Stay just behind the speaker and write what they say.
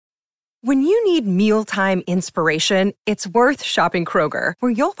When you need mealtime inspiration, it's worth shopping Kroger,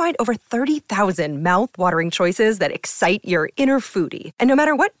 where you'll find over 30,000 mouth-watering choices that excite your inner foodie. And no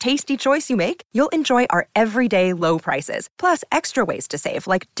matter what tasty choice you make, you'll enjoy our everyday low prices, plus extra ways to save,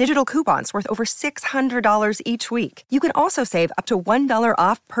 like digital coupons worth over $600 each week. You can also save up to $1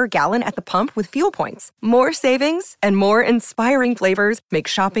 off per gallon at the pump with fuel points. More savings and more inspiring flavors make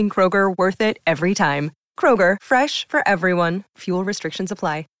shopping Kroger worth it every time. Kroger, fresh for everyone. Fuel restrictions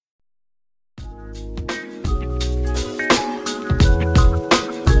apply.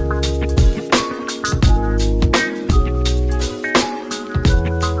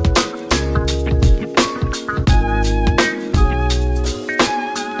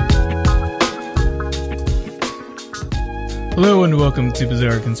 Hello and welcome to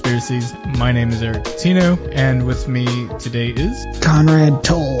Bizarre Conspiracies. My name is Eric Tino, and with me today is Conrad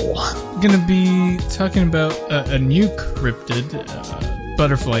Toll. We're going to be talking about a new cryptid,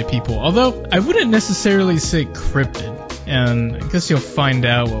 butterfly people. Although I wouldn't necessarily say cryptid, and I guess you'll find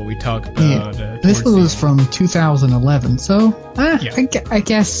out what we talk about. Yeah. This was from 2011, so I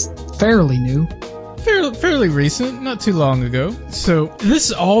guess fairly new. Fairly recent, not too long ago. So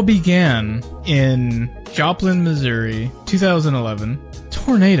this all began in Joplin, Missouri, 2011.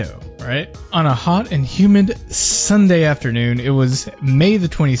 Tornado, right? On a hot and humid Sunday afternoon, it was May the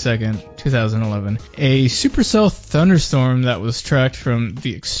 22nd, 2011. A supercell thunderstorm that was tracked from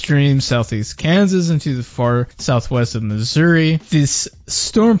the extreme southeast Kansas into the far southwest of Missouri. This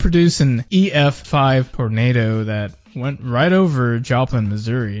storm produced an EF5 tornado that went right over Joplin,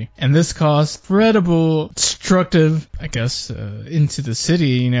 Missouri, and this caused incredible destructive, into the city.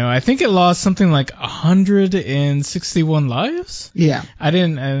 You know, I think it lost something like 161 lives. Yeah, I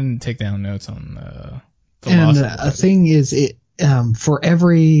didn't take down notes on the and loss. The thing is, it for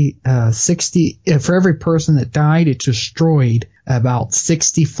every every person that died, it destroyed about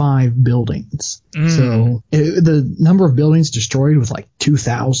 65 buildings. So the number of buildings destroyed was like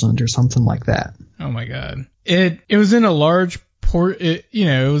 2,000 or something like that. Oh my God! It was in a large it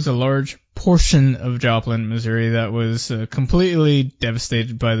was a large portion of Joplin, Missouri that was completely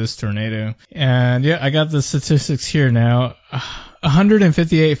devastated by this tornado. And yeah, I got the statistics here now.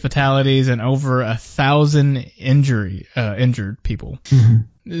 158 fatalities and over 1,000 injured people. Mm-hmm.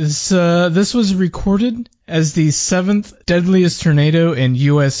 This was recorded as the 7th deadliest tornado in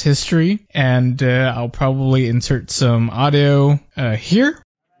U.S. history, and I'll probably insert some audio here.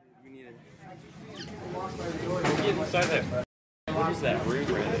 Inside there. What is that? Room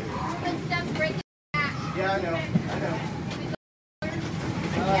ready? Yeah, I know.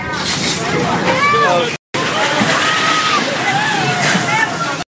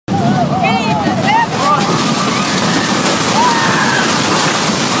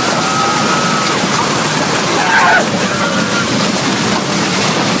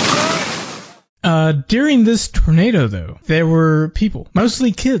 During this tornado, though, there were people,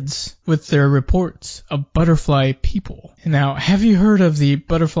 mostly kids, with their reports of butterfly people. Now, have you heard of the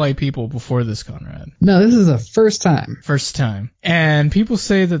butterfly people before this, Conrad? No, this is the first time. First time. And people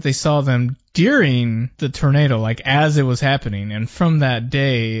say that they saw them during the tornado, like as it was happening. And from that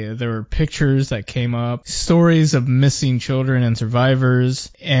day, there were pictures that came up, stories of missing children and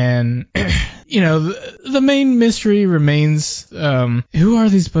survivors. And, the main mystery remains, who are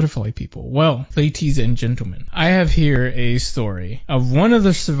these butterfly people? Well, ladies and gentlemen, I have here a story of one of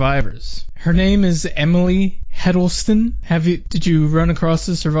the survivors. Her name is Emily Heddleston. Did you run across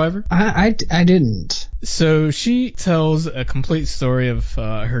this survivor? I didn't. So she tells a complete story of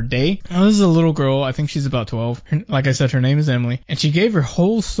her day. Now, this is a little girl. I think she's about 12. Like I said, her name is Emily. And she gave her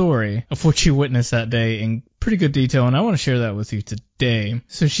whole story of what she witnessed that day in pretty good detail, and I want to share that with you today.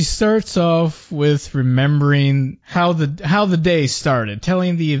 So she starts off with remembering how the day started,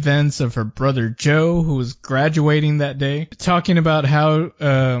 telling the events of her brother Joe, who was graduating that day, talking about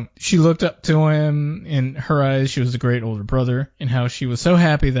how she looked up to him. In her eyes, she was a great older brother, and how she was so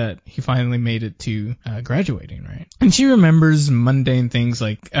happy that he finally made it to graduating, right? And she remembers mundane things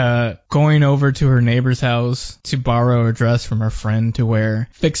like going over to her neighbor's house to borrow a dress from her friend to wear,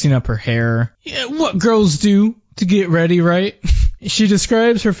 fixing up her hair. Yeah, what girls do to get ready, right? She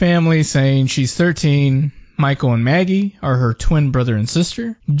describes her family saying she's 13, Michael and Maggie are her twin brother and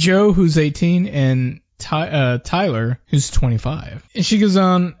sister, Joe, who's 18, and Tyler, who's 25. And she goes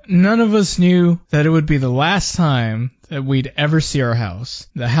on, none of us knew that it would be the last time that we'd ever see our house,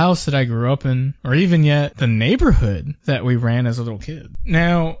 the house that I grew up in, or even yet the neighborhood that we ran as a little kid.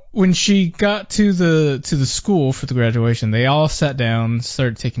 Now, when she got to the school for the graduation, they all sat down,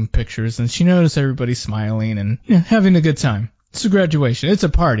 started taking pictures, and she noticed everybody smiling and having a good time. It's a graduation. It's a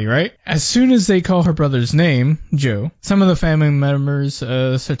party, right? As soon as they call her brother's name, Joe, some of the family members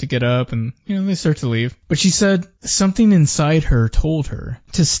start to get up and, they start to leave. But she said something inside her told her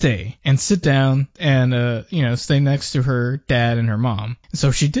to stay and sit down and, stay next to her dad and her mom. And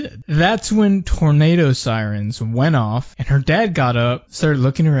so she did. That's when tornado sirens went off and her dad got up, started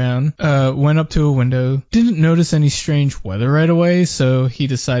looking around, went up to a window, didn't notice any strange weather right away, so he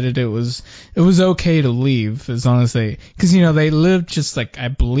decided it was okay to leave as long as because they lived just I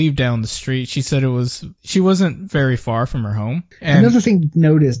believe down the street. She said she wasn't very far from her home. And another thing to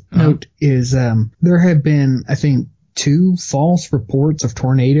note is there have been, I think, 2 false reports of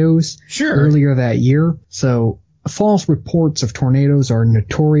tornadoes earlier that year. So false reports of tornadoes are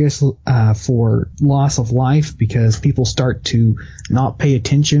notorious for loss of life because people start to not pay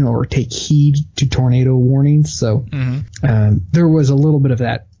attention or take heed to tornado warnings. So there was a little bit of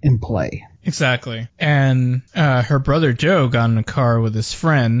that in play. Exactly. And her brother Joe got in a car with his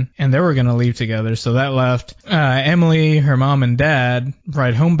friend, and they were going to leave together, so that left Emily, her mom, and dad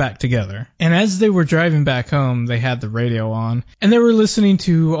ride home back together. And as they were driving back home, they had the radio on, and they were listening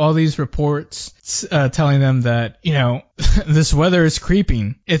to all these reports telling them that, this weather is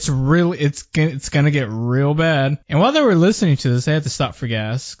creeping. It's going to get real bad. And while they were listening to this, they had to stop for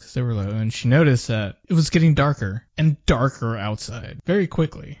gas because they were low, and she noticed that it was getting darker and darker outside very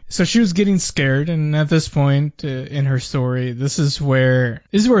quickly. So she was getting scared, and at this point in her story, this is where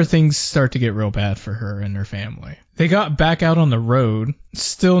things start to get real bad for her and her family. They got back out on the road,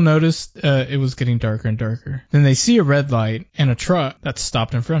 still noticed it was getting darker and darker. Then they see a red light and a truck that's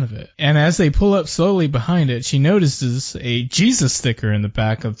stopped in front of it. And as they pull up slowly behind it, she notices a Jesus sticker in the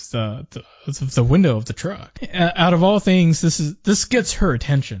back of the window of the truck. Out of all things, this gets her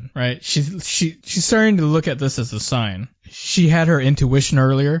attention, right? She's starting to look at this as a sign. She had her intuition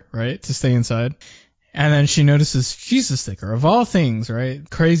earlier, right, to stay inside. And then she notices Jesus sticker. Of all things, right?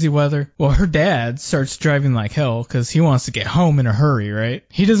 Crazy weather. Well, her dad starts driving like hell because he wants to get home in a hurry, right?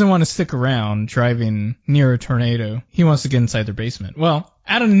 He doesn't want to stick around driving near a tornado. He wants to get inside their basement. Well,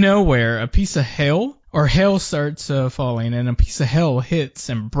 out of nowhere, a piece of hail starts falling, and a piece of hail hits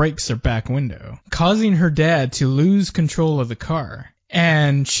and breaks their back window, causing her dad to lose control of the car.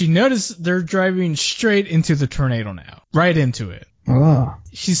 And she noticed they're driving straight into the tornado now. Right into it. Oh.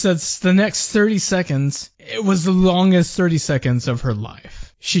 She says the next 30 seconds, it was the longest 30 seconds of her life.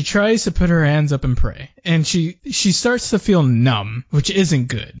 She tries to put her hands up and pray, and she starts to feel numb, which isn't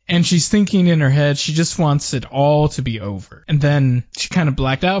good. And she's thinking in her head, she just wants it all to be over. And then she kind of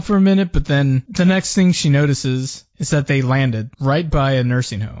blacked out for a minute, but then the next thing she notices is that they landed right by a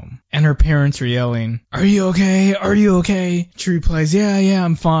nursing home. And her parents are yelling, "Are you okay? Are you okay?" She replies, yeah,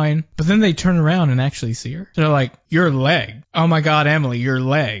 I'm fine. But then they turn around and actually see her. They're like, "Your leg. Oh my God, Emily, your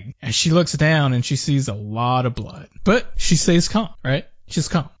leg." And she looks down and she sees a lot of blood. But she stays calm, right? She's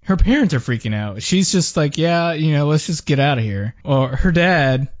calm. Her parents are freaking out. She's just like, let's just get out of here. Well, her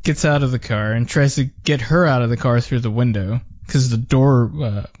dad gets out of the car and tries to get her out of the car through the window because the door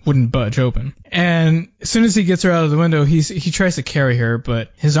wouldn't budge open. And as soon as he gets her out of the window, he tries to carry her,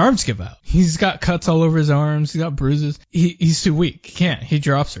 but his arms give out. He's got cuts all over his arms. He's got bruises. He's too weak. He can't. He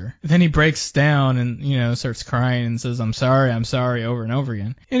drops her. Then he breaks down and, starts crying and says, I'm sorry, over and over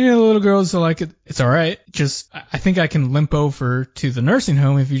again. And the little girls are like, it's all right. Just, I think I can limp over to the nursing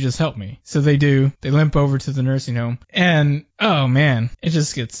home if you just help me. So they do. They limp over to the nursing home. And, oh man, it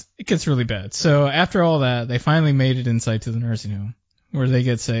gets really bad. So after all that, they finally made it inside to the nursing home, where they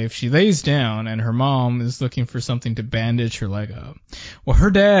get safe. She lays down, and her mom is looking for something to bandage her leg up. Well, her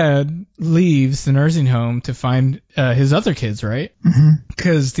dad leaves the nursing home to find his other kids, right?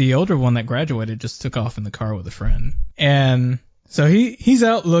 Because the older one that graduated just took off in the car with a friend. And so he's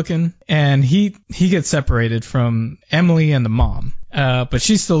out looking, and he gets separated from Emily and the mom. But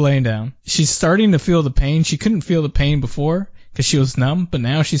she's still laying down. She's starting to feel the pain. She couldn't feel the pain before because she was numb, but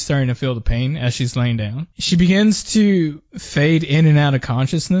now she's starting to feel the pain as she's laying down. She begins to fade in and out of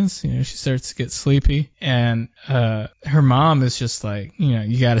consciousness. She starts to get sleepy, and her mom is just like,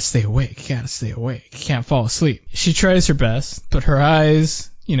 you gotta stay awake. You gotta stay awake. You can't fall asleep. She tries her best, but her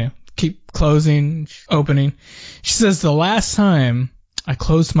eyes, keep closing, opening. She says the last time I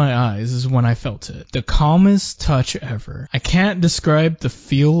closed my eyes is when I felt it. The calmest touch ever. I can't describe the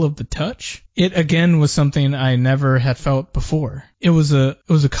feel of the touch. It again was something I never had felt before. It was a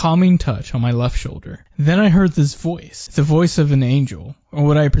calming touch on my left shoulder. Then I heard this voice, the voice of an angel, or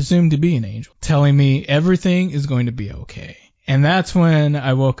what I presume to be an angel, telling me everything is going to be okay. And that's when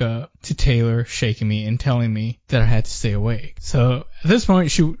I woke up to Taylor shaking me and telling me that I had to stay awake. So at this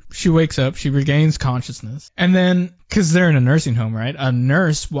point, she wakes up, she regains consciousness. And then, because they're in a nursing home, right? A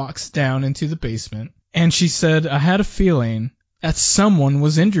nurse walks down into the basement, and she said, I had a feeling that someone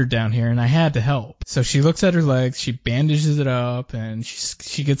was injured down here and I had to help. So she looks at her legs, she bandages it up, and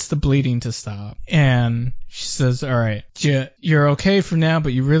she gets the bleeding to stop. And she says, all right, you're okay for now,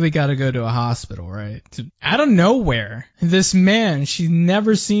 but you really got to go to a hospital, right? Out of nowhere, this man she'd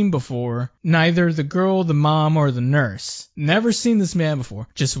never seen before, neither the girl, the mom, or the nurse, never seen this man before,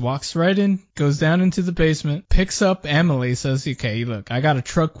 just walks right in, goes down into the basement, picks up Emily, says, okay, look, I got a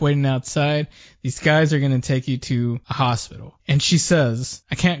truck waiting outside. These guys are going to take you to a hospital. And she says,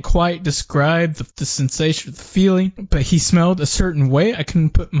 I can't quite describe the sensation, the feeling, but he smelled a certain way. I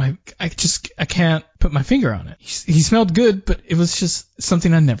can't put my finger on it. He smelled good, but it was just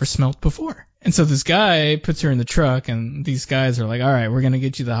something I never smelled before. And so this guy puts her in the truck, and these guys are like, all right, we're going to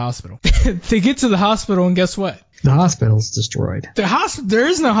get you to the hospital. They get to the hospital, and guess what? The hospital's destroyed. There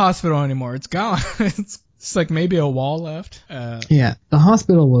is no hospital anymore. It's gone. It's like maybe a wall left. Yeah, the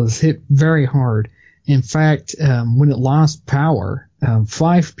hospital was hit very hard. In fact, when it lost power,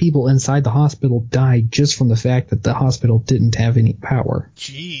 5 people inside the hospital died just from the fact that the hospital didn't have any power.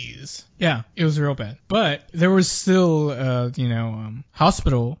 Jeez. Yeah, it was real bad. But there was still,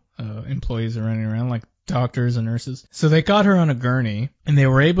 hospital employees running around, like doctors and nurses. So they got her on a gurney, and they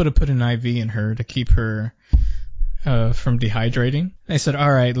were able to put an IV in her to keep her from dehydrating. They said,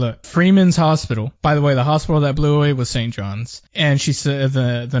 all right, look, Freeman's Hospital. By the way, the hospital that blew away was St. John's. And she said,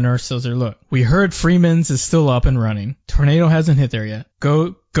 the nurse tells her, look, we heard Freeman's is still up and running. Tornado hasn't hit there yet.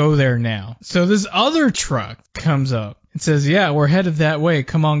 Go there now. So this other truck comes up. It says, yeah, we're headed that way.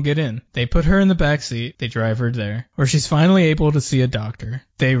 Come on, get in. They put her in the back seat. They drive her there, where she's finally able to see a doctor.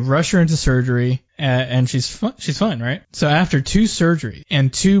 They rush her into surgery, and she's fine, right? So after 2 surgeries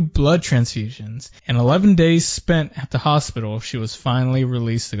and 2 blood transfusions and 11 days spent at the hospital, she was finally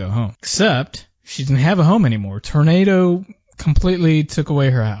released to go home. Except she didn't have a home anymore. Tornado completely took away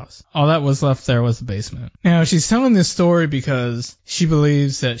her house. All that was left there was the basement. Now, she's telling this story because she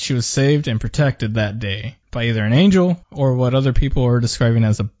believes that she was saved and protected that day by either an angel or what other people are describing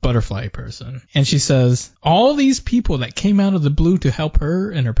as a butterfly person. And she says, all these people that came out of the blue to help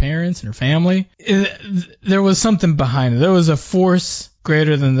her and her parents and her family, there was something behind it. There was a force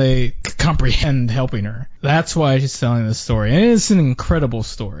greater than they could comprehend helping her. That's why she's telling this story. And it's an incredible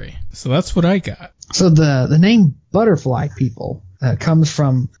story. So that's what I got. So the name Butterfly People comes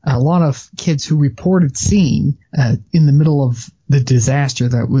from a lot of kids who reported seeing, in the middle of the disaster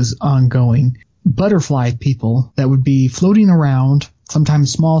that was ongoing, butterfly people that would be floating around,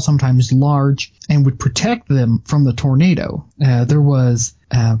 sometimes small, sometimes large, and would protect them from the tornado. There was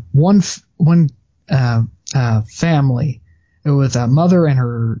one family. It was a mother and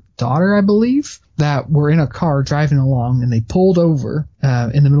her daughter, I believe, that were in a car driving along, and they pulled over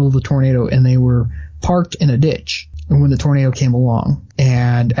in the middle of the tornado, and they were parked in a ditch when the tornado came along.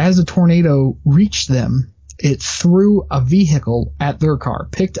 And as the tornado reached them, it threw a vehicle at their car,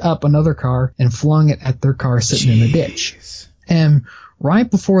 picked up another car, and flung it at their car sitting in the ditch. And right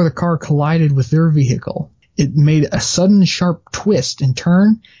before the car collided with their vehicle, it made a sudden sharp twist and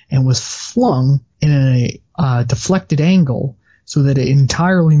turn and was flung in a deflected angle so that it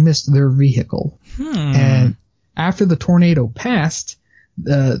entirely missed their vehicle. And after the tornado passed,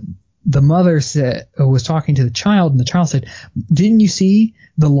 the mother was talking to the child, and the child said, didn't you see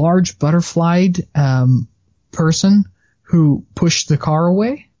the large butterflied person who pushed the car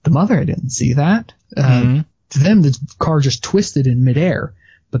away? The mother didn't see that. To them, the car just twisted in midair.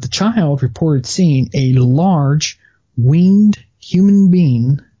 But the child reported seeing a large winged human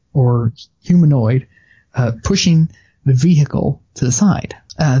being or humanoid pushing the vehicle to the side.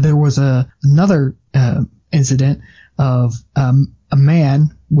 There was another incident of a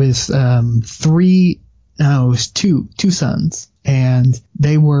man with two sons, and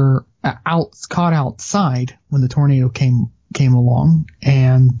they were caught outside when the tornado came along,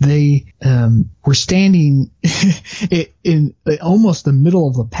 and they were standing in almost the middle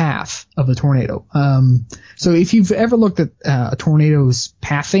of the path of the tornado. So if you've ever looked at a tornado's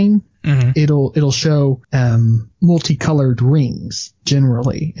pathing, it'll show multicolored rings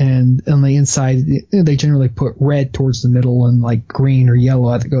generally, and on the inside they generally put red towards the middle and like green or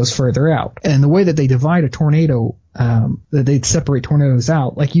yellow that goes further out. And the way that they divide a tornado, that they'd separate tornadoes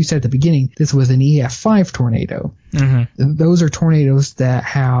out, like you said at the beginning, this was an EF5 tornado. Those are tornadoes that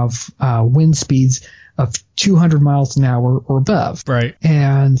have wind speeds of 200 miles an hour or above. Right.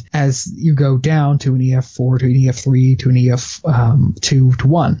 And as you go down to an EF4, to an EF3, to an EF2 to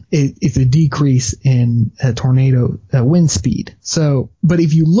 1, it's a decrease in tornado wind speed. So, but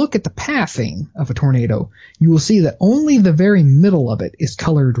if you look at the pathing of a tornado, you will see that only the very middle of it is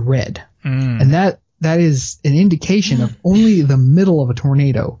colored red. And that is an indication of only the middle of a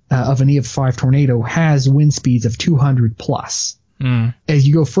tornado, of an EF5 tornado, has wind speeds of 200 plus. As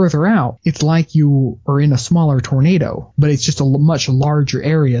you go further out, it's like you are in a smaller tornado, but it's just a much larger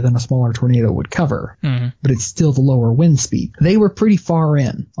area than a smaller tornado would cover. But it's still the lower wind speed. They were pretty far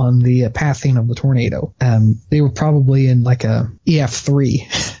in on the pathing of the tornado. They were probably in like a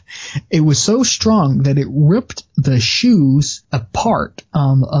EF3. It was so strong that it ripped the shoes apart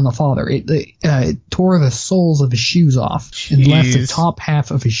on the father. It tore the soles of his shoes off and left the top half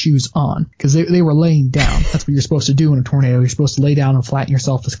of his shoes on because they were laying down. That's what you're supposed to do in a tornado. You're supposed to lay down and flatten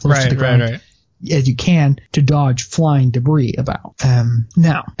yourself as close to the ground as you can to dodge flying debris about.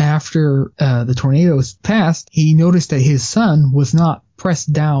 Now, after the tornadoes passed, he noticed that his son was not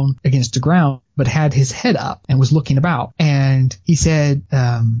pressed down against the ground, but had his head up and was looking about. And he said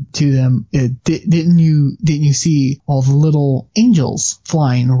to them, "Didn't you see all the little angels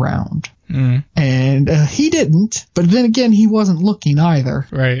flying around?" And he didn't, but then again, he wasn't looking either.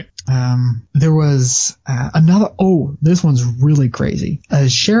 Right. There was another. Oh, this one's really crazy. A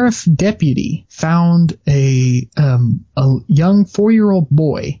sheriff deputy found a young 4-year-old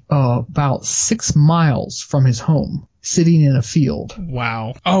boy about 6 miles from his home, sitting in a field.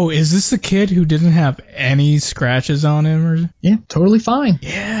 Wow. Oh, is this the kid who didn't have any scratches on him? Or? Yeah, totally fine.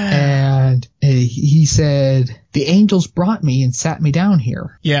 Yeah. And he said, "The angels brought me and sat me down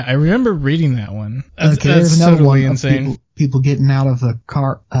here." Yeah, I remember reading that one. There's another totally one insane. People getting out of the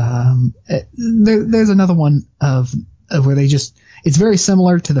car. There's another one of where they just. It's very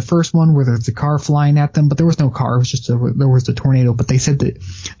similar to the first one where there's a car flying at them, but there was no car. It was just there was a tornado. But they said that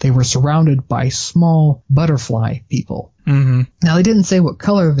they were surrounded by small butterfly people. Now, they didn't say what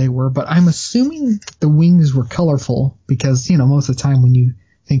color they were, but I'm assuming the wings were colorful because, most of the time when you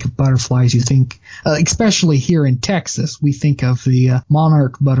think of butterflies, you think, especially here in Texas, we think of the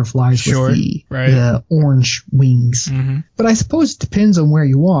monarch butterflies with the orange wings. But I suppose it depends on where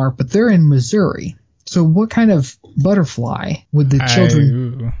you are, but they're in Missouri. So what kind of butterfly would the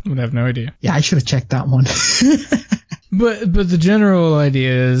children... I would have no idea. Yeah, I should have checked that one. But the general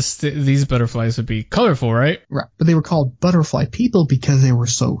idea is these butterflies would be colorful, right? Right. But they were called butterfly people because they were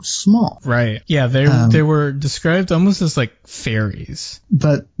so small. Right. Yeah, they were described almost as like fairies.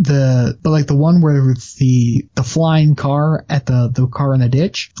 But like the one where with the flying car at the car in the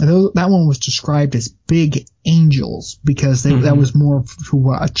ditch, that one was described as big angels because that was more for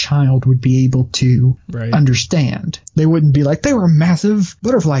what a child would be able to understand. They wouldn't be like they were massive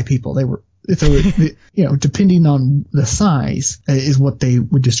butterfly people. They were. So, depending on the size is what they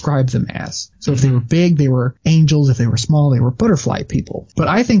would describe them as. So if they were big, they were angels. If they were small, they were butterfly people. But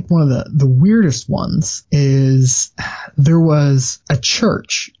I think one of the weirdest ones is there was a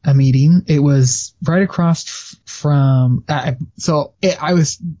church, a meeting. It was right across from, I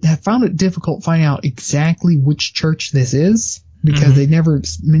found it difficult finding out exactly which church this is because they never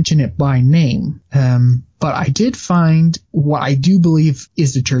mention it by name. But I did find what I do believe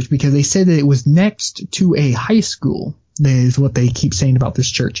is the church because they said that it was next to a high school. That is what they keep saying about this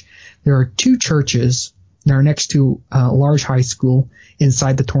church. There are 2 churches that are next to a large high school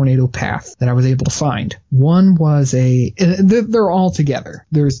inside the tornado path that I was able to find. One was they're all together.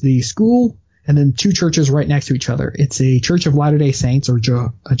 There's the school and then 2 churches right next to each other. It's a Church of Latter-day Saints or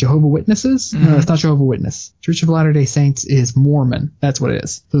Jehovah Witnesses. No, it's not Jehovah Witness. Church of Latter-day Saints is Mormon. That's what it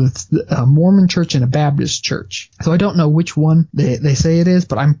is. So it's a Mormon church and a Baptist church. So I don't know which one they say it is,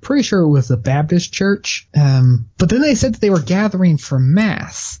 but I'm pretty sure it was the Baptist church. But then they said that they were gathering for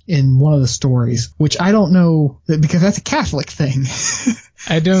Mass in one of the stories, which I don't know because that's a Catholic thing.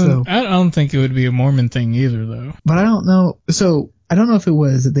 I don't think it would be a Mormon thing either, though. But I don't know. So I don't know if it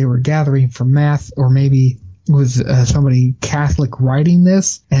was that they were gathering for Mass or maybe it was somebody Catholic writing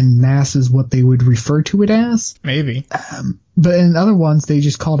this and Mass is what they would refer to it as. Maybe. But in other ones, they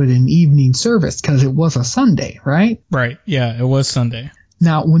just called it an evening service because it was a Sunday, right? Right. Yeah, it was Sunday.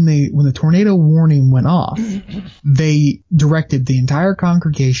 Now, when the tornado warning went off, they directed the entire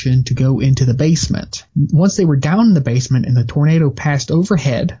congregation to go into the basement. Once they were down in the basement and the tornado passed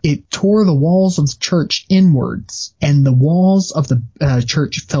overhead, it tore the walls of the church inwards, and the walls of the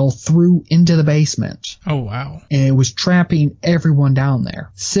church fell through into the basement. Oh, wow. And it was trapping everyone down there.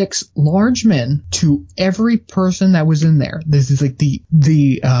 6 large men to every person that was in there. This is like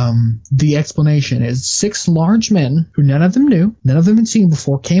the explanation is 6 large men who none of them knew, none of them had seen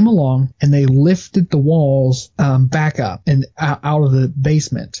before, came along and they lifted the walls back up and out of the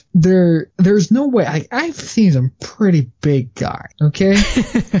basement. There's no way. I've seen some pretty big guys, okay?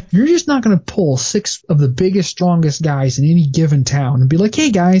 You're just not going to pull 6 of the biggest, strongest guys in any given town and be like,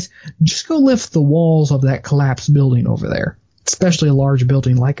 hey guys, just go lift the walls of that collapsed building over there. especially a large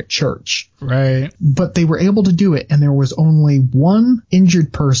building like a church. Right. But they were able to do it, and there was only one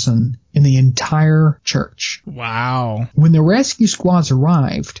injured person in the entire church. Wow. When the rescue squads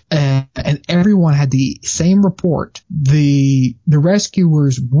arrived, and everyone had the same report, the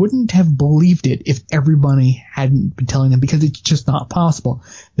rescuers wouldn't have believed it if everybody hadn't been telling them, because it's just not possible.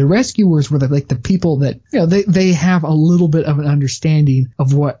 The rescuers were the people that, they have a little bit of an understanding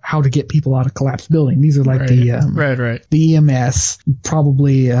of how to get people out of collapsed building. These are like right. the EMS,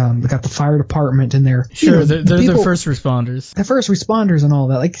 probably they got the fire department in there. Sure, they're the first responders. The first responders and all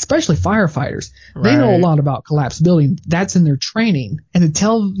that, like especially firefighters. Right. They know a lot about collapsed building. That's in their training. And to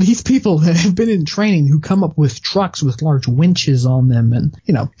tell these people that have been in training who come up with trucks with large winches on them, and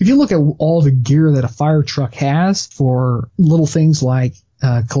if you look at all the gear that a fire truck has for little things like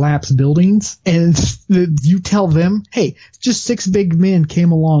collapsed buildings, and you tell them, hey, just 6 big men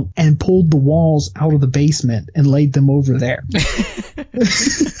came along and pulled the walls out of the basement and laid them over there.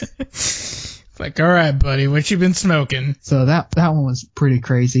 Like, all right, buddy, what you been smoking? So that one was pretty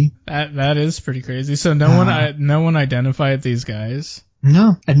crazy. That is pretty crazy. So no one identified these guys.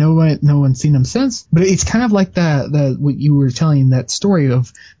 No, and no one's seen them since. But it's kind of like the what you were telling, that story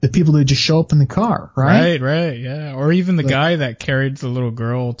of the people that just show up in the car, right? Right, yeah. Or even the guy that carried the little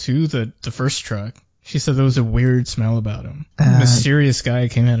girl to the first truck. She said there was a weird smell about him. A mysterious guy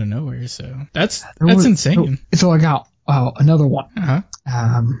came out of nowhere. So that's insane. So I got another one. Uh-huh.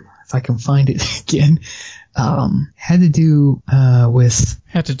 If I can find it again, had to do with.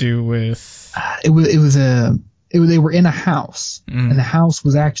 They were in a house, and the house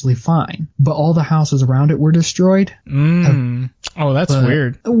was actually fine, but all the houses around it were destroyed. Oh, that's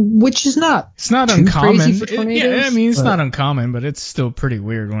weird. Which is not. It's not too uncommon. Crazy for tornadoes, it's not uncommon, but it's still pretty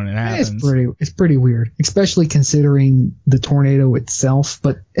weird when it happens. It's pretty weird, especially considering the tornado itself.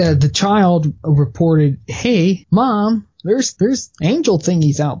 But the child reported, "Hey, Mom, there's angel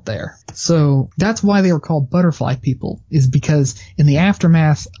thingies out there." So that's why they were called butterfly people, is because in the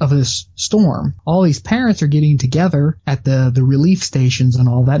aftermath of this storm, all these parents are getting together at the relief stations and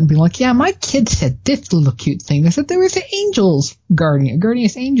all that and being like, yeah, my kid said this little cute thing. They said there was angels,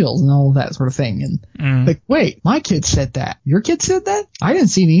 guardians angels and all of that sort of thing. And like, wait, my kid said that. Your kid said that? I didn't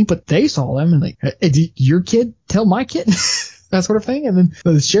see any, but they saw them. And like, did your kid tell my kid? That sort of thing. And then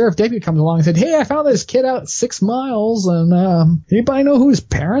the sheriff deputy comes along and said, hey, I found this kid out 6 miles, and anybody know who his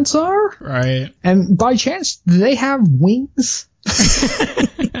parents are? Right. And by chance, do they have wings?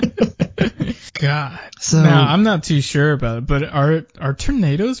 God. So now, I'm not too sure about it, but are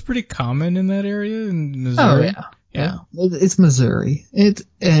tornadoes pretty common in that area in Missouri? Oh, yeah. It's Missouri.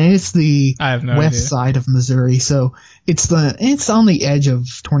 It's the west side of Missouri, so it's on the edge of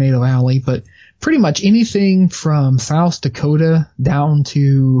Tornado Alley, but pretty much anything from South Dakota down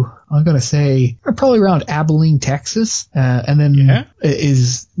to, I'm going to say, probably around Abilene, Texas, and then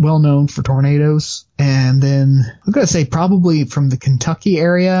is well known for tornadoes. And then I'm going to say probably from the Kentucky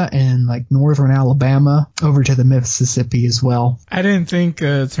area and like northern Alabama over to the Mississippi as well. I didn't think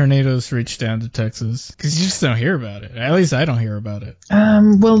tornadoes reached down to Texas, because you just don't hear about it. At least I don't hear about it.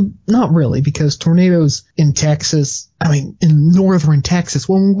 Well, not really, because tornadoes in Texas, in northern Texas,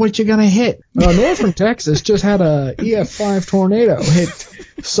 well, what you gonna hit? Northern Texas just had a EF5 tornado. It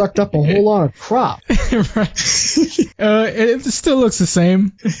sucked up a whole lot of crop. Right. It still looks the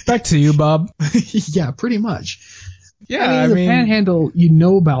same. Back to you, Bob. Yeah, pretty much. Yeah, the Panhandle,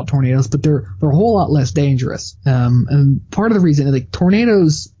 about tornadoes, but they're a whole lot less dangerous. And part of the reason, like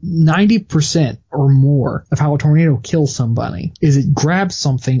tornadoes, 90% or more of how a tornado kills somebody is it grabs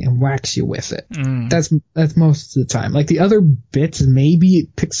something and whacks you with it. That's most of the time. Like the other bits, maybe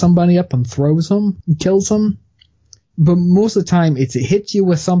it picks somebody up and throws them and kills them. But most of the time, it hits you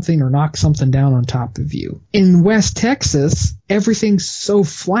with something or knocks something down on top of you. In West Texas, everything's so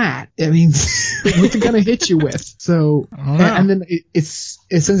flat. what's it gonna hit you with? So, and then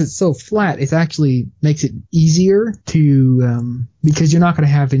since it's so flat, it actually makes it easier to because you're not gonna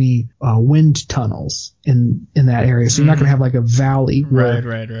have any wind tunnels in that area. So you're not gonna have like a valley where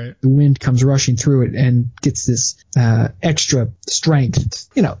the wind comes rushing through it and gets this extra strength.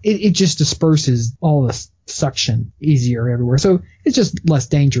 It just disperses all this suction easier everywhere, so it's just less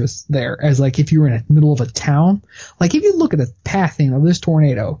dangerous there. As like if you were in the middle of a town, like if you look at the pathing of this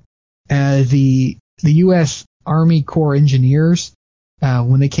tornado, the U.S. Army Corps engineers,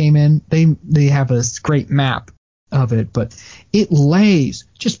 when they came in, they have a great map of it, but it lays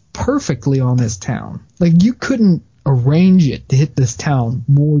just perfectly on this town. Like you couldn't arrange it to hit this town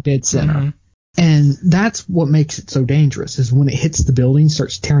more dead center. And that's what makes it so dangerous, is when it hits the building,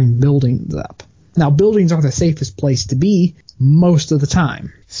 starts tearing buildings up. Now, buildings are the safest place to be most of the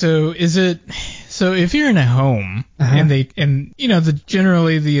time. So is it So if you're in a home and you know,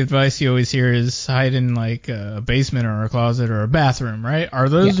 generally the advice you always hear is hide in like a basement or a closet or a bathroom, right? Are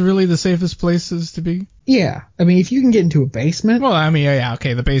those really the safest places to be? Yeah, I mean, if you can get into a basement. Well, I mean, yeah,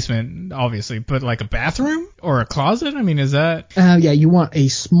 okay, the basement, obviously, but like a bathroom or a closet? I mean, is that? Yeah, you want a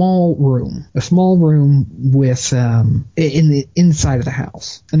small room with in the inside of the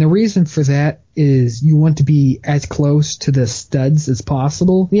house, and the reason for that is you want to be as close to the studs as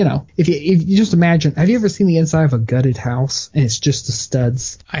possible. You know, if you just imagine, have you ever seen the inside of a gutted house and it's just the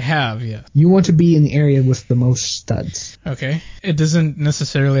studs? I have, yeah. You want to be in the area with the most studs. Okay. It doesn't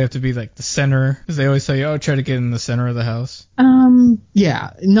necessarily have to be like the center, because they always say, oh, try to get in the center of the house.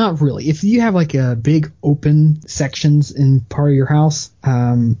 Yeah, not really. If you have like a big open sections in part of your house,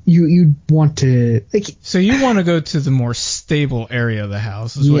 you'd want to like. So you want to go to the more stable area of the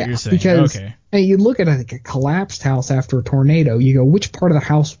house, is what you're saying? Because, okay. And you look at like a collapsed house after a tornado, you go, which part of the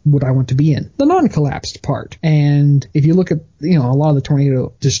house would I want to be in? The non-collapsed part. And if you look at, you know, a lot of the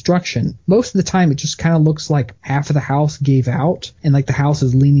tornado destruction, most of the time it just kind of looks like half of the house gave out and like the house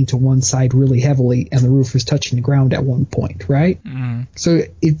is leaning to one side really heavily and the roof is touching the ground at one point, right? Mm-hmm. So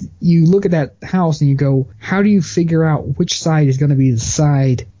if you look at that house and you go, how do you figure out which side is going to be the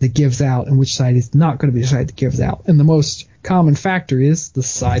side that gives out and which side is not going to be the side that gives out? And the most common factor is the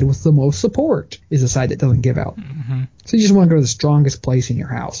side with the most support is the side that doesn't give out. Mm-hmm. So you just want to go to the strongest place in your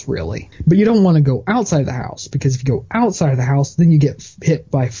house, really. But you don't want to go outside of the house, because if you go outside of the house, then you get hit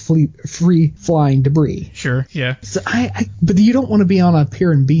by free flying debris. Sure, yeah. So but you don't want to be on a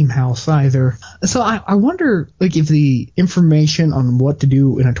pier and beam house either. So I wonder, like, if the information on what to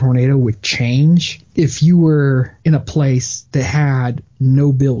do in a tornado would change if you were in a place that had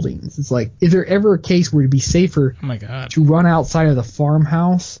no buildings. It's like, is there ever a case where it'd be safer to run outside of the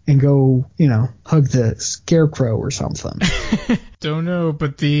farmhouse and go, you know, hug the scarecrow or something? Don't know,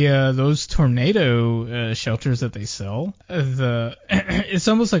 but the those tornado shelters that they sell, it's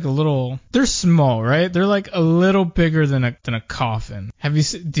almost like a little. They're small, right? They're like a little bigger than a coffin.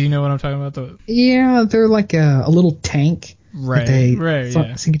 Do you know what I'm talking about? Yeah, they're like a little tank. Right.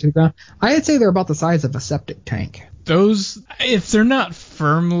 Sink into the ground. I'd say they're about the size of a septic tank. Those, if they're not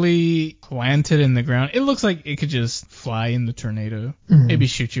firmly planted in the ground, it looks like it could just fly in the tornado. Mm-hmm. Maybe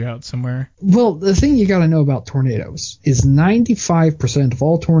shoot you out somewhere. Well, the thing you got to know about tornadoes is 95% of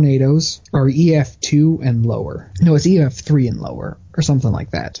all tornadoes are EF2 and lower. No, it's EF3 and lower, or something like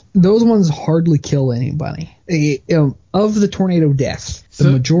that. Those ones hardly kill anybody. Of the tornado deaths,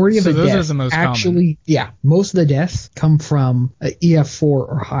 the majority of the deaths are the most actually, common. Most of the deaths come from EF4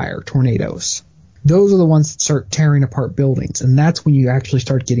 or higher tornadoes. Those are the ones that start tearing apart buildings, and that's when you actually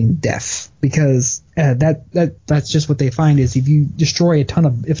start getting death, because that's just what they find is if you destroy if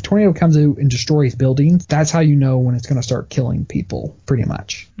a tornado comes out and destroys buildings, that's how you know when it's going to start killing people, pretty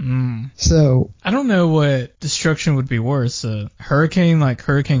much. So I don't know what destruction would be worse, a hurricane like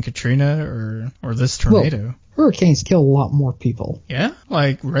Hurricane Katrina or this tornado. Well, hurricanes kill a lot more people. Yeah?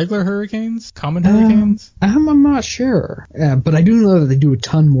 Like regular hurricanes? Common hurricanes? I'm not sure. But I do know that they do a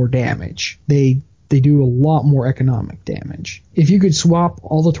ton more damage. They do a lot more economic damage. If you could swap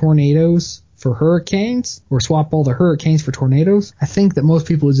all the tornadoes for hurricanes, or swap all the hurricanes for tornadoes, I think that most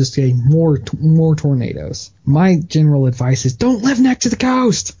people would just get more tornadoes. My general advice is don't live next to the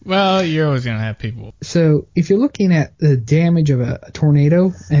coast. Well, you're always going to have people. So if you're looking at the damage of a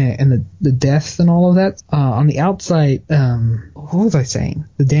tornado and the deaths and all of that, on the outside, what was I saying?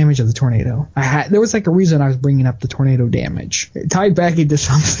 The damage of the tornado. There was like a reason I was bringing up the tornado damage. It tied back into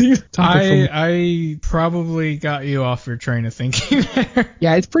something. I probably got you off your train of thinking there.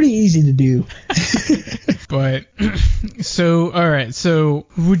 Yeah, it's pretty easy to do. But, so, alright, so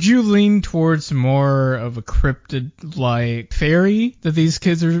would you lean towards more of a cryptid-like fairy that these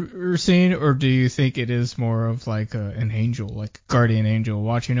kids are seeing, or do you think it is more of like an angel, like a guardian angel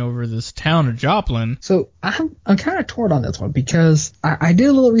watching over this town of Joplin? So I'm kind of torn on this one, because I did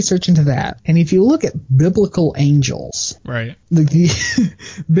a little research into that, and if you look at biblical angels, right, the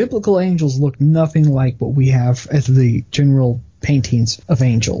biblical angels look nothing like what we have as the general paintings of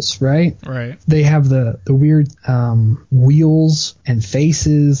angels, right? Right. They have the weird wheels and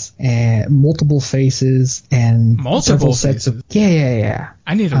faces and multiple faces and several sets of yeah.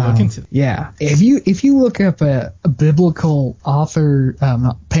 I need to look into that. Yeah. If you look up a biblical author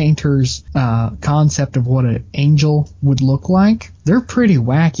painter's concept of what an angel would look like, they're pretty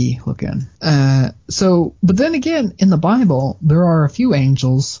wacky looking. But then again, in the Bible, there are a few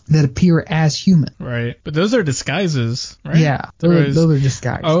angels that appear as human. Right. But those are disguises, right? Yeah. Those are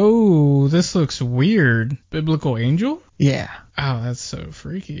disguises. Oh, this looks weird. Biblical angel? Yeah. Oh, that's so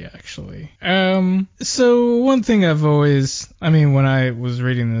freaky, actually. So one thing when I was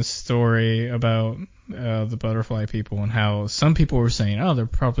reading this story about the butterfly people and how some people were saying, oh, they're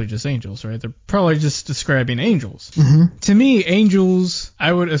probably just angels, right? They're probably just describing angels. Mm-hmm. To me, angels,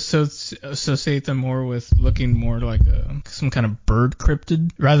 I would associate them more with looking more like some kind of bird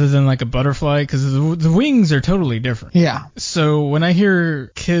cryptid rather than like a butterfly, because the wings are totally different. Yeah. So when I hear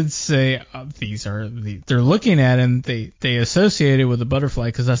kids say they're looking at it and they associate it with a butterfly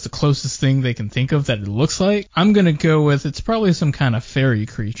because that's the closest thing they can think of that it looks like, I'm going to go with it's probably some kind of fairy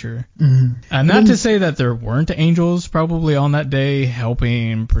creature. Mm-hmm. Not to say that there weren't angels probably on that day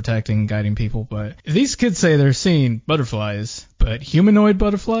helping, protecting, guiding people, but if these kids say they're seeing butterflies, but humanoid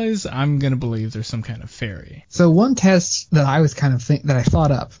butterflies, I'm going to believe there's some kind of fairy. So one test that I was that I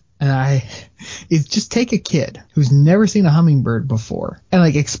thought up, is just take a kid who's never seen a hummingbird before and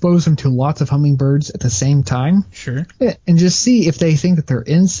like expose them to lots of hummingbirds at the same time. Sure. And just see if they think that they're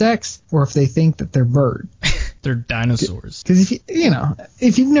insects or if they think that they're bird. They're dinosaurs. Because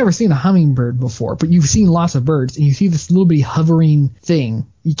if you've never seen a hummingbird before, but you've seen lots of birds and you see this little bitty hovering thing,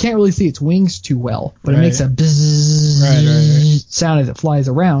 you can't really see its wings too well, but it makes a bzzz sound as it flies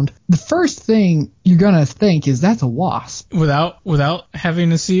around. The first thing you're gonna think is that's a wasp. Without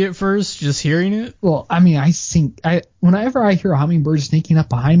having to see it first, just hearing it? Well, I mean, whenever I hear a hummingbird sneaking up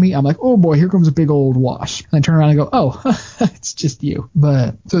behind me, I'm like, oh boy, here comes a big old wasp. And I turn around and go, oh, it's just you.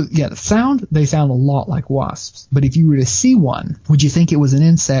 But so yeah, they sound a lot like wasps. But if you were to see one, would you think it was an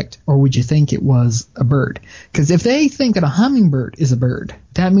insect or would you think it was a bird? Because if they think that a hummingbird is a bird,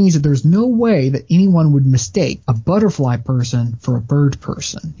 that means that there's no way that anyone would mistake a butterfly person for a bird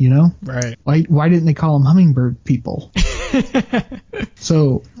person, you know? Right. Why didn't they call them hummingbird people?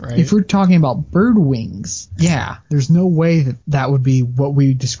 So if we're talking about bird wings, yeah, there's no way that would be what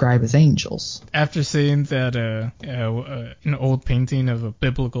we describe as angels. After seeing that an old painting of a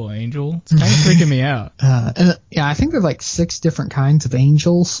biblical angel, it's kind of freaking me out. I think there's like 6 different kinds of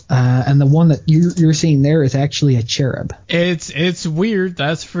angels, and the one that you're seeing there is actually a cherub. It's weird,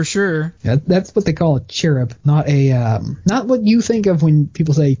 that's for sure. Yeah, that's what they call a cherub, not what you think of when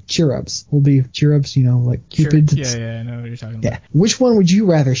people say cherubs. Will be cherubs, like Cupid. Yeah, I know what you're talking about. Yeah. Which one would you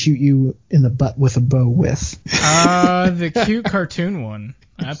rather shoot you in the butt with a bow with? The cute cartoon one.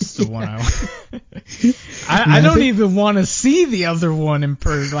 That's the one I don't even want to see the other one in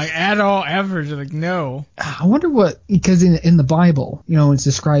person, like at all, ever. Like, no. I wonder because in the Bible, it's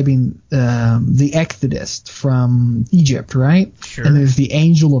describing the Exodus from Egypt, right? Sure. And there's the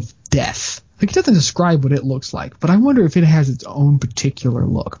angel of death. Like, it doesn't describe what it looks like, but I wonder if it has its own particular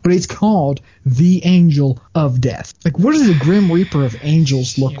look. But it's called the Angel of Death. Like, what does the Grim Reaper of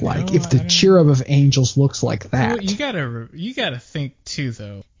angels look like if the cherub of angels looks like that? Well, you gotta think too,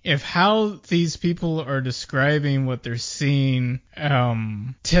 though. If how these people are describing what they're seeing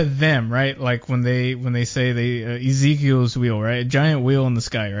to them, right? Like when they say Ezekiel's wheel, right? A giant wheel in the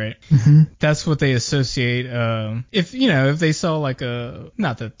sky, right? Mm-hmm. That's what they associate. If they saw like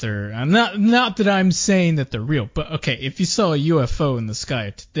not that I'm saying that they're real, but okay, if you saw a UFO in the sky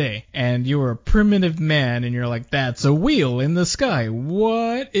today and you were a primitive man and you're like, that's a wheel in the sky,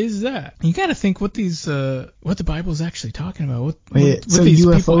 what is that? You got to think what the Bible's actually talking about. What these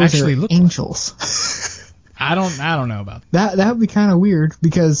UFOs people actually look angels. Like. I don't know about that. That would be kind of weird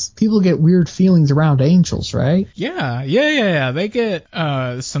because people get weird feelings around angels, right? Yeah. They get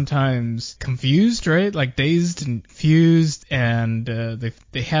sometimes confused, right? Like dazed and confused, and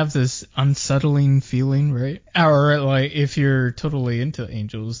they have this unsettling feeling, right? Or like if you're totally into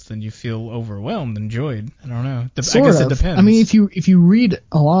angels, then you feel overwhelmed, enjoyed. I don't know. I guess it depends. I mean, if you read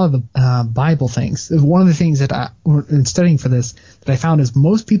a lot of the Bible things, one of the things that in studying for this that I found is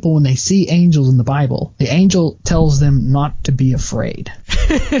most people when they see angels in the Bible, the angel tells them not to be afraid.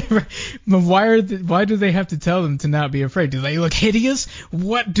 But why do they have to tell them to not be afraid? Do they look hideous?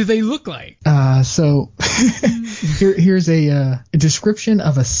 What do they look like? So here's a description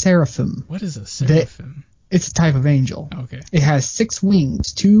of a seraphim. What is a seraphim? It's a type of angel. Okay. It has 6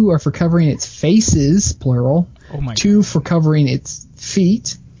 wings. 2 are for covering its faces, plural. Oh my 2 God. For covering its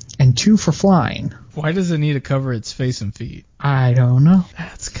feet, and 2 for flying. Why does it need to cover its face and feet? I don't know.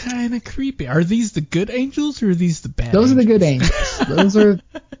 That's kind of creepy. Are these the good angels or are these the bad Those angels? are the good angels. Those are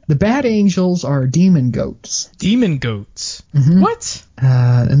the bad angels are demon goats. Demon goats. Mm-hmm. What?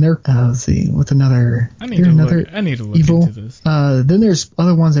 And they're let's see, what's another? I need to look evil. into this. Then there's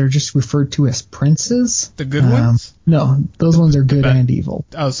other ones that are just referred to as princes. The good ones? No, those ones are good and evil.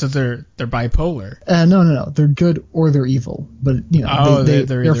 Oh, so they're bipolar. No, they're good or they're evil, but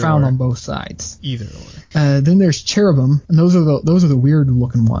they're found on both sides. Either or. Then there's cherubim, and those are the weird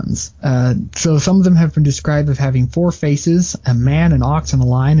looking ones. So some of them have been described as having 4 faces: a man, an ox, and a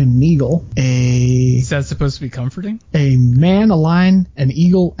lion, and an eagle. Is that supposed to be comforting? A man, a lion, an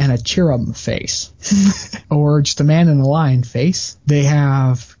eagle, and a cherub face. Or just a man and a lion face. They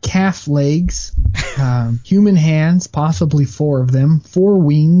have calf legs, human hands, possibly 4 of them, 4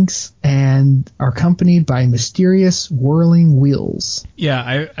 wings, and are accompanied by mysterious whirling wheels.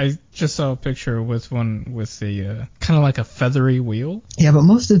 Yeah, I just saw a picture with one with the kind of like a feathery wheel. Yeah, but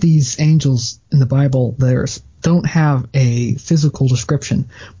most of these angels in the Bible, don't have a physical description.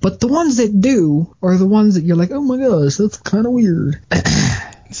 But the ones that do are the ones that you're like, oh my gosh, that's kind of weird.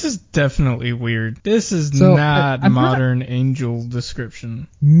 This is definitely weird. This is not modern angel description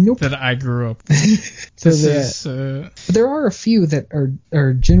that I grew up with. But there are a few that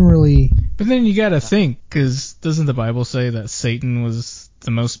are generally... But then you gotta think, because doesn't the Bible say that Satan was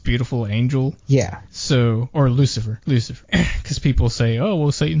the most beautiful angel? Yeah. So, or Lucifer. Because people say, oh,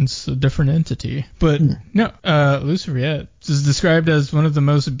 well, Satan's a different entity. But no, Lucifer, yeah, is described as one of the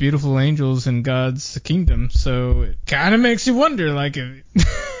most beautiful angels in God's kingdom. So it kind of makes you wonder, like, you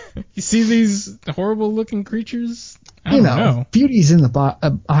see these horrible looking creatures? I don't know. Beauty's in the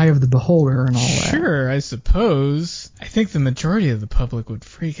eye of the beholder and all that. Sure, I suppose. I think the majority of the public would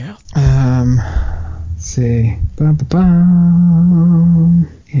freak out. Let's see.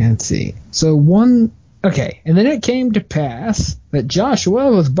 Yeah, let's see. Okay, and then it came to pass that Joshua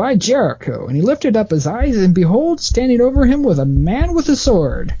was by Jericho, and he lifted up his eyes, and behold, standing over him was a man with a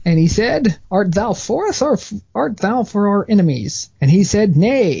sword. And he said, Art thou for us, or art thou for our enemies? And he said,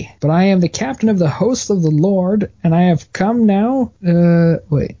 Nay, but I am the captain of the hosts of the Lord, and I have come now. And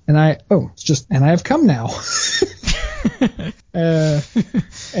I have come now.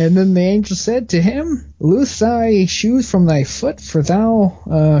 And then the angel said to him, Loose thy shoes from thy foot, for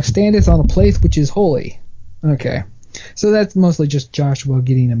thou standest on a place which is holy. Okay. So that's mostly just Joshua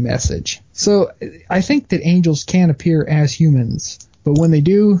getting a message. So I think that angels can appear as humans, but when they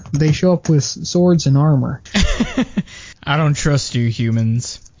do, they show up with swords and armor. I don't trust you,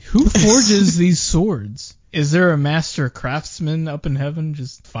 humans. Who forges these swords? Is there a master craftsman up in heaven,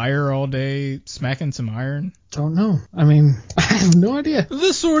 just fire all day, smacking some iron? Don't know. I mean, I have no idea.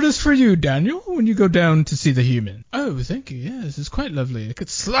 This sword is for you, Daniel, when you go down to see the human. Oh, thank you. Yes, it's quite lovely. I could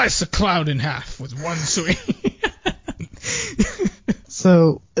slice a cloud in half with one swing.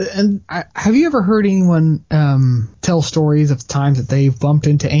 So, have you ever heard anyone tell stories of times that they've bumped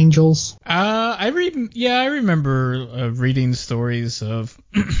into angels? I remember reading stories of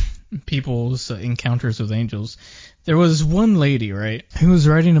people's encounters with angels. There was one lady, right, who was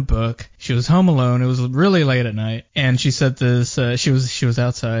writing a book. She was home alone. It was really late at night, and she said this. She was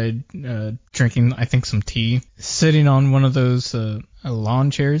outside drinking, I think, some tea, sitting on one of those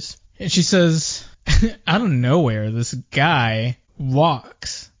lawn chairs, and she says, out of nowhere, this guy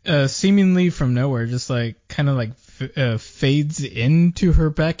walks, seemingly from nowhere, just like kind of like fades into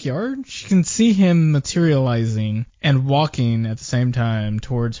her backyard. She can see him materializing and walking at the same time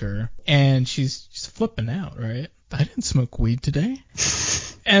towards her, and she's flipping out, right? I didn't smoke weed today.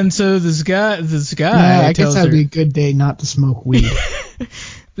 And so this guy I guess that'd be a good day not to smoke weed.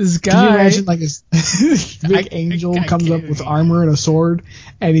 This guy, can you imagine like this big angel comes up with armor and a sword,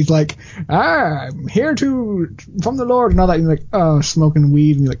 and he's like, I'm here from the Lord, and all that. And you're like, oh, smoking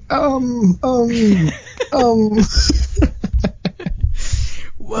weed, and you're like,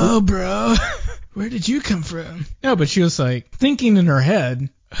 Whoa, bro, where did you come from? No, but she was like thinking in her head,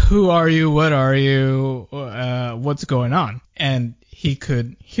 who are you? What are you? What's going on? And he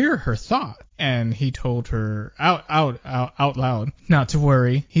could hear her thought. And he told her out loud not to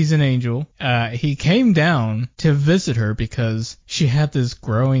worry. He's an angel. He came down to visit her because she had this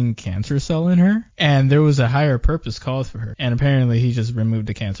growing cancer cell in her, and there was a higher purpose called for her. And apparently he just removed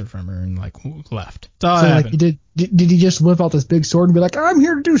the cancer from her and like left. That's all that happened. Like, did he just whip out this big sword and be like, I'm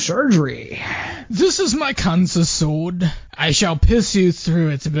here to do surgery? This is my cancer sword. I shall pierce you through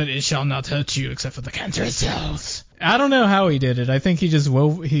it, but it shall not hurt you except for the cancer cells. I don't know how he did it. I think he just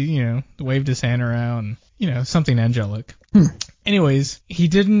waved his hand around, something angelic. Anyways, he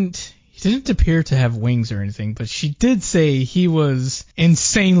didn't appear to have wings or anything, but she did say he was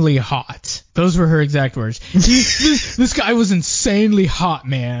insanely hot. Those were her exact words. This guy was insanely hot,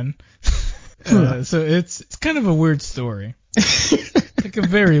 man. So it's kind of a weird story. Like a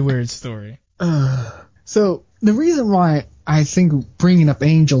very weird story. So the reason why I think bringing up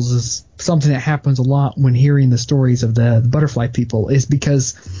angels is something that happens a lot when hearing the stories of the butterfly people, is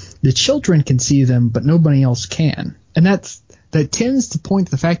because the children can see them, but nobody else can. And that tends to point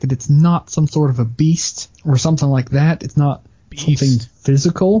to the fact that it's not some sort of a beast or something like that. It's not something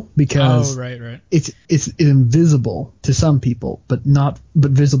physical, because it's invisible to some people, but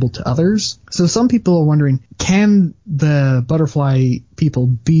visible to others. So some people are wondering, can the butterfly people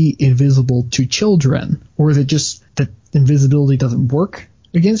be invisible to children, or is it just that invisibility doesn't work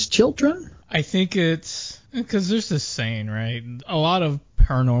against children? I think it's because there's this saying, right? A lot of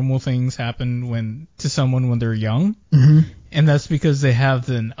paranormal things happen to someone when they're young, and that's because they have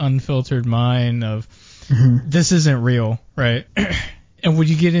an unfiltered mind of this isn't real, right? And when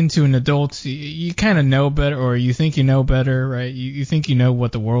you get into an adult, you kind of know better, or you think you know better, right? You think you know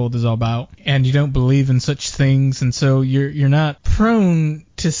what the world is all about, and you don't believe in such things, and so you're not prone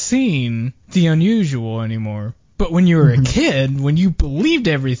to seeing the unusual anymore. But when you were a kid, when you believed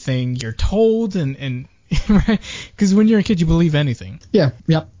everything you're told, and right, because when you're a kid, you believe anything. Yeah,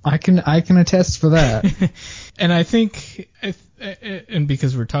 I can attest for that. And I think, and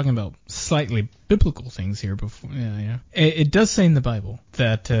because we're talking about slightly biblical things here before, it does say in the Bible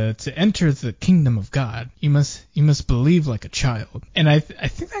that to enter the kingdom of God, you must believe like a child. And I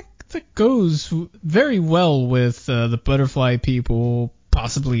think that goes very well with the butterfly people,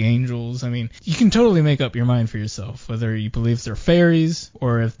 possibly angels. I mean, you can totally make up your mind for yourself whether you believe they're fairies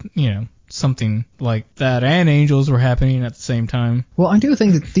or if, something like that and angels were happening at the same time. Well, I do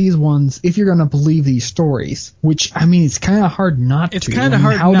think that these ones, if you're going to believe these stories, which, I mean, it's kind of hard not to. It's kind of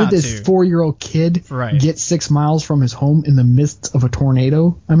hard not to. How did this 4-year-old kid get 6 miles from his home in the midst of a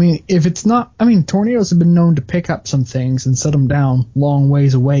tornado? I mean, if it's not, tornadoes have been known to pick up some things and set them down long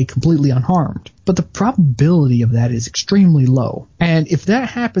ways away completely unharmed. But the probability of that is extremely low. And if that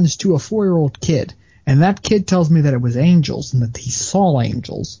happens to a 4-year-old kid, and that kid tells me that it was angels and that he saw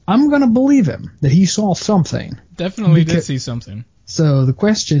angels, I'm going to believe him that he saw something. Definitely did see something. So the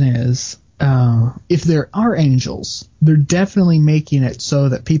question is, if there are angels, they're definitely making it so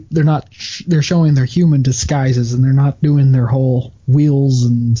that they're showing their human disguises, and they're not doing their whole wheels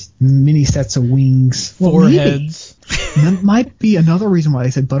and many sets of wings. Foreheads. That might be another reason why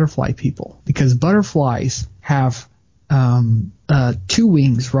they said butterfly people, because butterflies have 2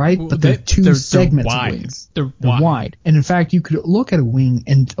 wings, right? But they're 2 segments of wings. They're wide. And in fact, you could look at a wing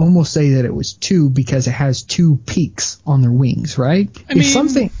and almost say that it was 2 because it has 2 peaks on their wings, right?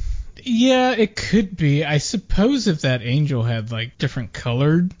 Yeah, it could be. I suppose if that angel had like different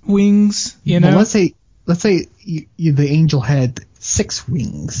colored wings, Well, let's say the angel had 6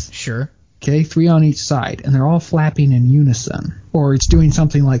 wings. Sure. Okay, 3 on each side, and they're all flapping in unison. Or it's doing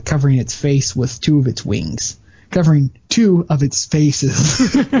something like covering its face with 2 of its wings. Covering 2 of its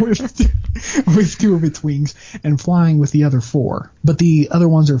faces with 2 of its wings, and flying with the other 4. But the other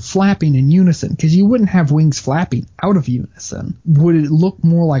ones are flapping in unison, because you wouldn't have wings flapping out of unison. Would it look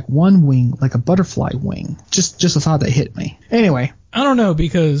more like one wing, like a butterfly wing? Just a thought that hit me. Anyway. I don't know,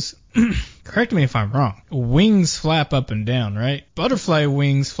 because, correct me if I'm wrong, wings flap up and down, right? Butterfly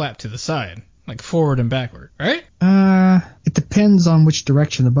wings flap to the side. Like forward and backward, right? It depends on which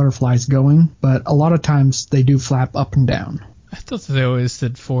direction the butterfly is going, but a lot of times they do flap up and down. I thought they always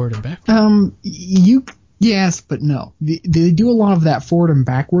did forward and backward. Yes, but no. They do a lot of that forward and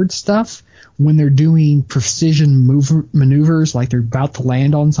backward stuff when they're doing precision maneuvers, like they're about to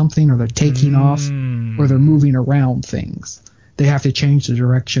land on something, or they're taking off, or they're moving around things. They have to change the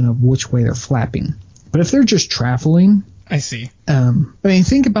direction of which way they're flapping. But if they're just traveling... I see.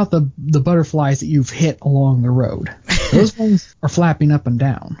 Think about the butterflies that you've hit along the road. Those ones are flapping up and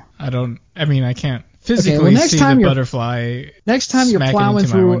down. I can't physically see the butterfly. Next time you're plowing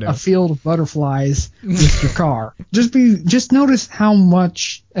through a field of butterflies with your car, just notice how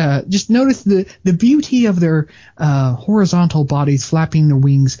much. Just notice the beauty of their horizontal bodies flapping their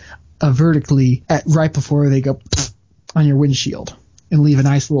wings vertically right before they go on your windshield and leave a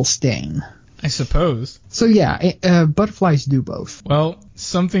nice little stain. I suppose. So yeah, butterflies do both. Well,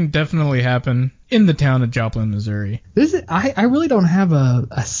 something definitely happened in the town of Joplin, Missouri. I really don't have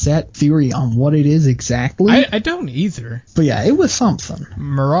a set theory on what it is exactly. I don't either. But yeah, it was something.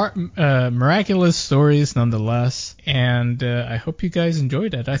 Miraculous stories nonetheless, and I hope you guys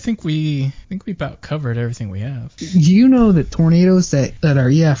enjoyed it. I think we about covered everything we have. Do you know that tornadoes that are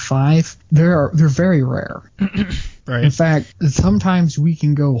EF5, they're very rare. Right. In fact, sometimes we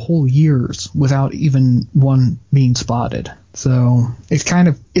can go whole years without even one being spotted. So it's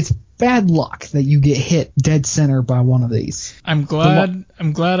bad luck that you get hit dead center by one of these. I'm glad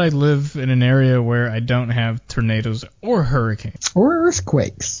I live in an area where I don't have tornadoes or hurricanes. Or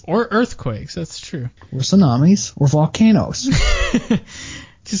earthquakes. Or earthquakes, that's true. Or tsunamis. Or volcanoes.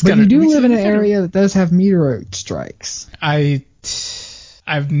 Just But you do live in an area that does have meteorite strikes.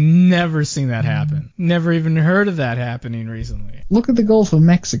 I've never seen that happen. Never even heard of that happening recently. Look at the Gulf of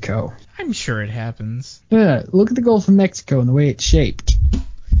Mexico. I'm sure it happens. Yeah, look at the Gulf of Mexico and the way it's shaped.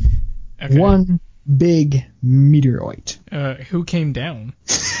 Okay. One big meteorite. Who came down?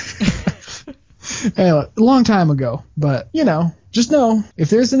 A long time ago, but just know if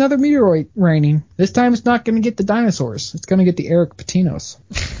there's another meteorite raining, this time it's not going to get the dinosaurs. It's going to get the Eric Patinos.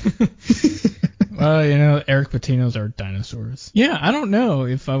 Well, Eric Patinos are dinosaurs. Yeah, I don't know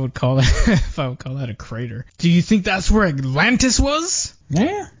if I would call that a crater. Do you think that's where Atlantis was?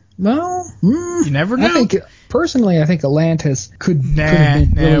 Yeah. Well, you never know. I think Atlantis could have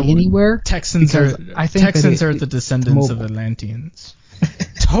been really anywhere. Texans are the descendants of Atlanteans.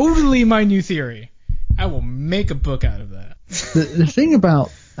 Totally my new theory. I will make a book out of that. The thing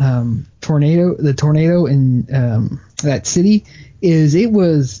about the tornado in that city is it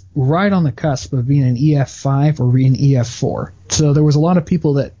was right on the cusp of being an EF5 or being EF4. So there was a lot of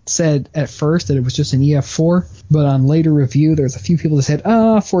people that said at first that it was just an EF4, but on later review there's a few people that said,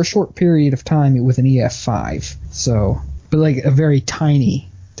 for a short period of time it was an EF5. So, but like a very tiny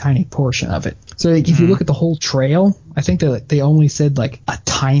portion of it. So like, if you look at the whole trail, I think that they only said like a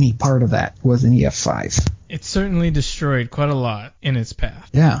tiny part of that was an EF5. It certainly destroyed quite a lot in its path.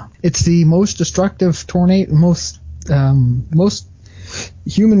 Yeah, it's the most destructive tornado, most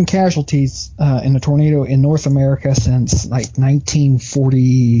human casualties in a tornado in North America since like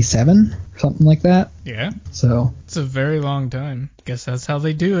 1947, something like that. Yeah. So it's a very long time. Guess that's how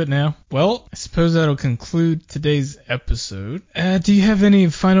they do it now. Well, I suppose that'll conclude today's episode. Do you have any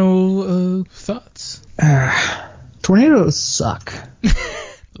final thoughts? Tornadoes suck.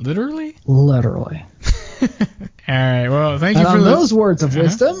 Literally? Literally. All right. Well, thank you for those words of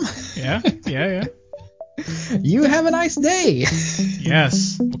wisdom. Yeah. You have a nice day.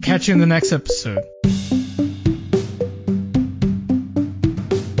 Yes. We'll catch you in the next episode.